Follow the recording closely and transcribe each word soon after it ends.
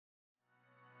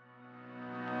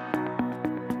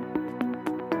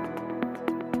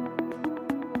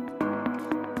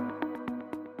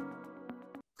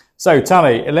So,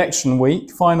 Tali, election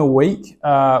week, final week.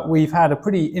 We've had a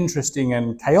pretty interesting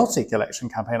and chaotic election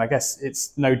campaign. I guess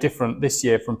it's no different this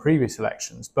year from previous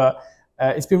elections, but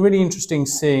it's been really interesting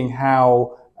seeing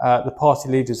how the party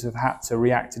leaders have had to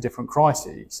react to different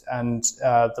crises. And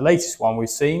the latest one we've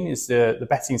seen is the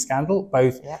betting scandal.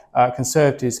 Both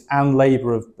Conservatives and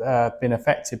Labour have been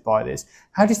affected by this.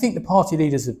 How do you think the party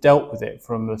leaders have dealt with it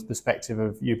from the perspective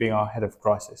of you being our head of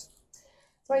crisis?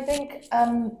 So I think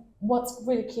what's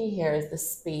really key here is the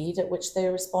speed at which they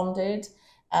responded.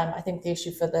 I think the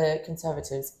issue for the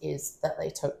Conservatives is that they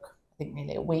took, I think,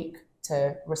 nearly a week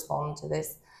to respond to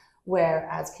this,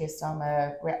 whereas Keir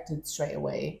Starmer reacted straight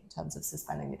away in terms of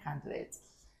suspending the candidates.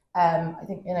 I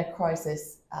think in a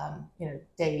crisis,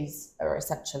 days are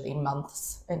essentially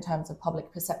months in terms of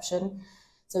public perception.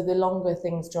 So the longer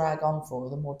things drag on for,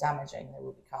 the more damaging they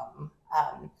will become.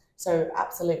 So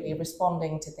absolutely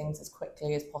responding to things as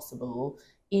quickly as possible,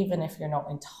 even if you're not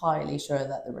entirely sure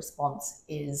that the response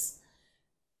is,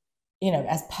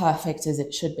 as perfect as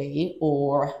it should be,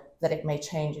 or that it may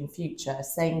change in future.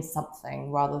 Saying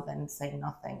something rather than saying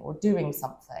nothing, or doing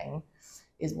something,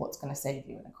 is what's going to save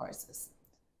you in a crisis.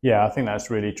 Yeah, I think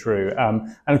that's really true.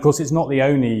 And of course, it's not the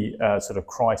only sort of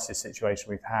crisis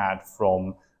situation we've had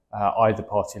from either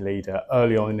party leader.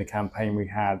 Early on in the campaign, we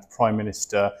had the Prime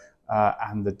Minister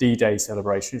and the D-Day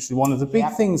celebration, which is one of the big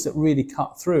things that really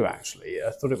cut through, actually.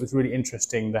 I thought it was really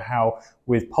interesting how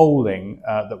with polling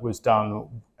that was done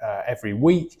every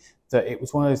week, that it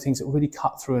was one of those things that really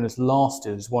cut through and has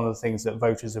lasted as one of the things that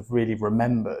voters have really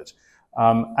remembered.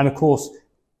 And of course,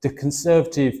 the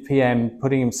Conservative PM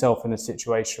putting himself in a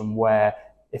situation where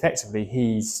effectively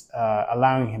he's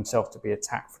allowing himself to be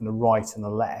attacked from the right and the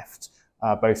left,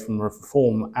 both from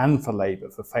Reform and for Labour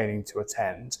for failing to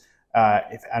attend,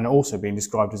 and also being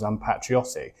described as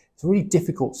unpatriotic. It's a really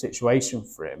difficult situation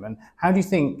for him. And how do you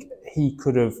think he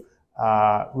could have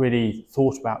really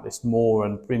thought about this more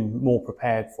and been more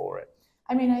prepared for it?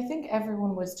 I mean, I think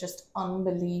everyone was just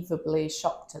unbelievably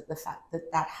shocked at the fact that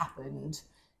that happened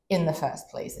in the first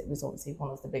place. It was obviously one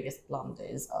of the biggest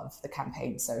blunders of the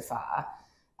campaign so far.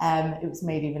 It was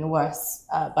made even worse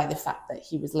by the fact that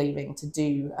he was leaving to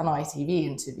do an ITV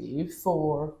interview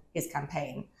for his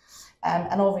campaign.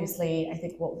 And obviously, I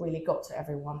think what really got to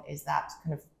everyone is that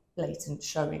kind of blatant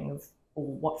showing of, or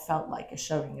what felt like a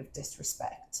showing of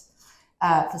disrespect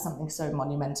for something so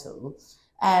monumental.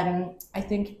 I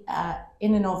think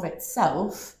in and of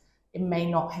itself, it may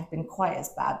not have been quite as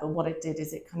bad, but what it did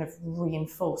is it kind of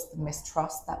reinforced the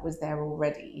mistrust that was there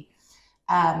already.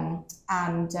 Again,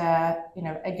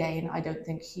 I don't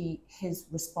think his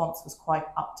response was quite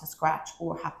up to scratch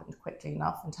or happened quickly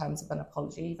enough in terms of an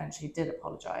apology. He eventually did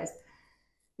apologise.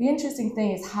 The interesting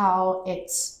thing is how it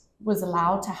was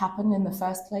allowed to happen in the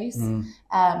first place. And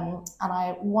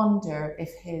I wonder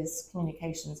if his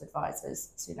communications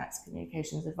advisors, Sunak's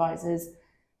communications advisors,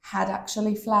 had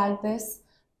actually flagged this,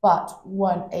 but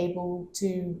weren't able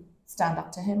to stand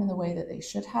up to him in the way that they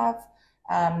should have.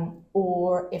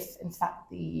 Or if, in fact,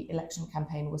 the election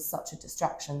campaign was such a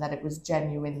distraction that it was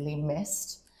genuinely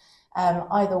missed.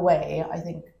 Either way, I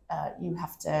think you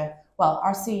have to. Well,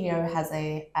 our CEO has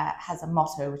a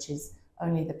motto, which is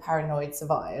 "Only the paranoid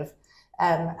survive,"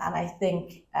 and I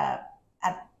think at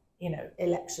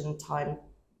election time,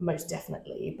 most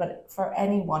definitely. But for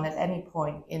anyone at any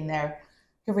point in their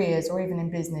careers or even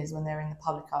in business when they're in the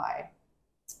public eye,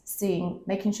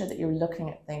 making sure that you're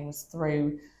looking at things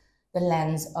through the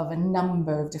lens of a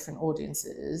number of different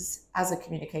audiences as a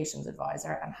communications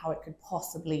advisor, and how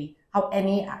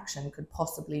any action could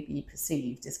possibly be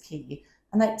perceived is key.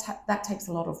 And that takes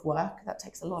a lot of work, that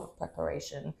takes a lot of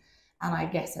preparation. And I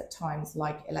guess at times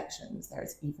like elections,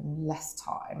 there's even less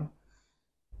time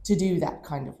to do that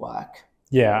kind of work.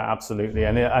 Yeah, absolutely.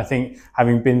 And I think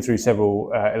having been through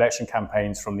several election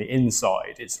campaigns from the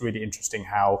inside, it's really interesting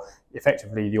how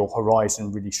effectively your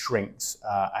horizon really shrinks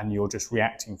and you're just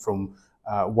reacting from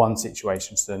one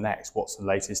situation to the next. What's the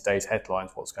latest day's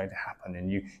headlines? What's going to happen? And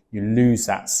you lose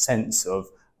that sense of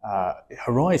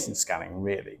horizon scanning,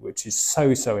 really, which is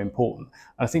so important.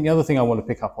 And I think the other thing I want to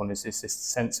pick up on is this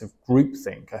sense of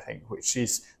groupthink, I think, which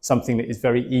is something that is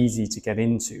very easy to get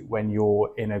into when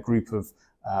you're in a group of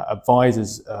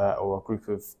advisors or a group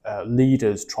of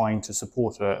leaders trying to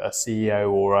support a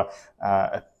CEO or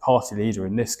a party leader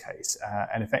in this case,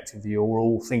 and effectively you're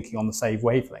all thinking on the same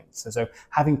wavelength. So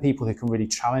having people who can really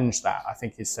challenge that, I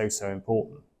think, is so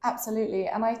important. Absolutely,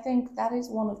 and I think that is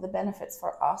one of the benefits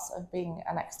for us of being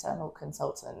an external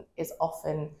consultant, is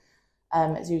often,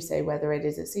 as you say, whether it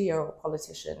is a CEO or a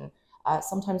politician,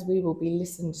 sometimes we will be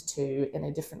listened to in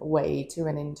a different way to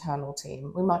an internal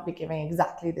team. We might be giving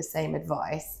exactly the same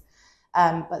advice,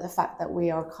 But the fact that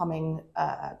we are coming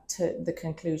to the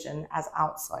conclusion as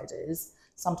outsiders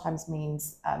sometimes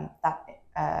means that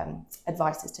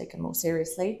advice is taken more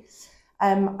seriously.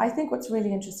 I think what's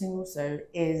really interesting also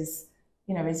is,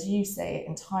 as you say,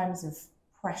 in times of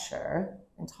pressure,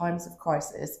 in times of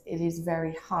crisis, it is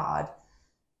very hard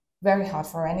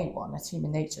for anyone. It's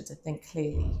human nature to think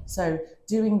clearly. So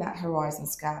doing that horizon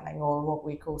scanning, or what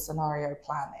we call scenario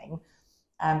planning,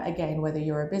 again, whether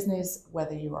you're a business,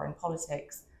 whether you are in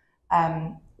politics,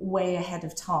 way ahead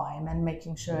of time, and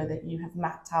making sure that you have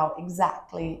mapped out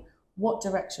exactly what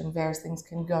direction various things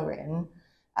can go in,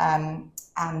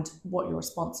 and what your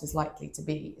response is likely to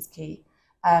be is key.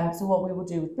 So what we will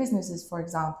do with businesses, for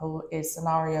example, is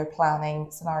scenario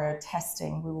planning, scenario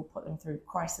testing. We will put them through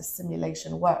crisis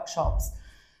simulation workshops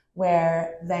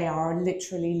where they are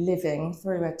literally living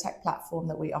through a tech platform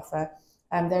that we offer.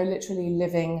 They're literally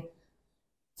living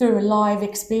through a live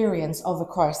experience of a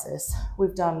crisis.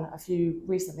 We've done a few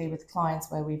recently with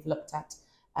clients where we've looked at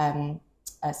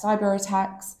cyber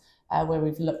attacks, where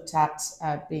we've looked at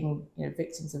being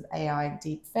victims of AI and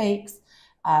deep fakes,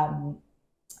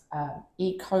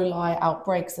 E. coli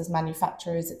outbreaks as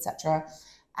manufacturers, etc.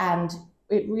 And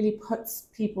it really puts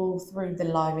people through the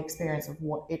live experience of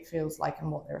what it feels like and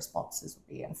what their responses would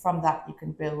be. And from that, you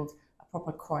can build a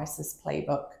proper crisis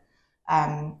playbook,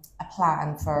 a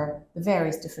plan for the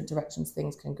various different directions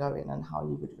things can go in and how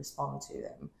you would respond to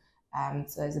them.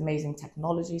 So there's amazing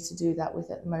technology to do that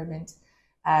with at the moment.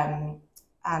 I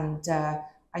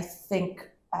think,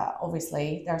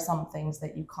 obviously, there are some things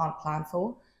that you can't plan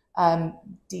for.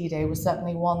 D-Day was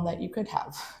certainly one that you could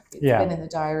have. It's been in the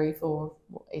diary for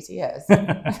 80 years.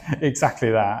 Exactly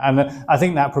that. And I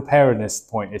think that preparedness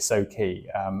point is so key.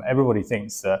 Everybody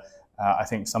thinks that, I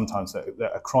think sometimes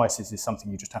that a crisis is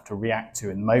something you just have to react to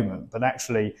in the moment, but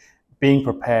actually being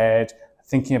prepared,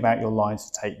 thinking about your lines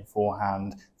to take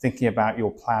beforehand, thinking about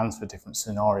your plans for different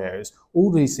scenarios, all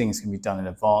these things can be done in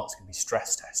advance, can be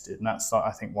stress tested. And that's,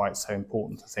 I think, why it's so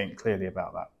important to think clearly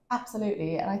about that.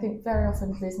 Absolutely. And I think very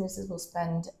often businesses will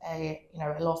spend a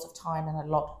lot of time and a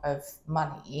lot of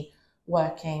money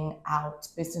working out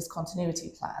business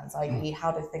continuity plans, i.e.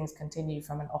 how do things continue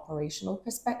from an operational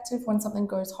perspective when something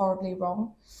goes horribly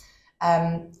wrong.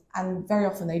 And very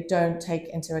often they don't take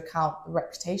into account the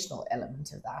reputational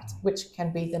element of that, which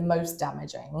can be the most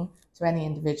damaging to any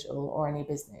individual or any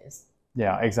business.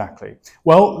 Yeah, exactly.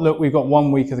 Well, look, we've got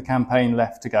 1 week of the campaign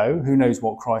left to go. Who knows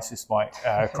what crisis might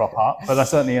crop up? But I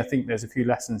think there's a few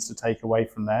lessons to take away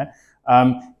from there.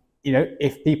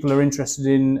 If people are interested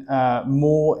in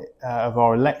more of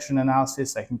our election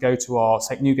analysis, they can go to our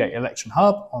Newgate Election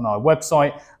Hub on our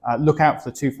website. Look out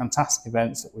for the 2 fantastic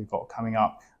events that we've got coming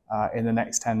up in the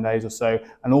next 10 days or so,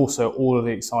 and also all of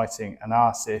the exciting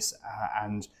analysis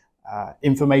and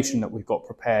information that we've got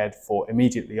prepared for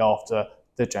immediately after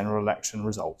the general election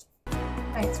result.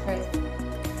 Thanks, Chris.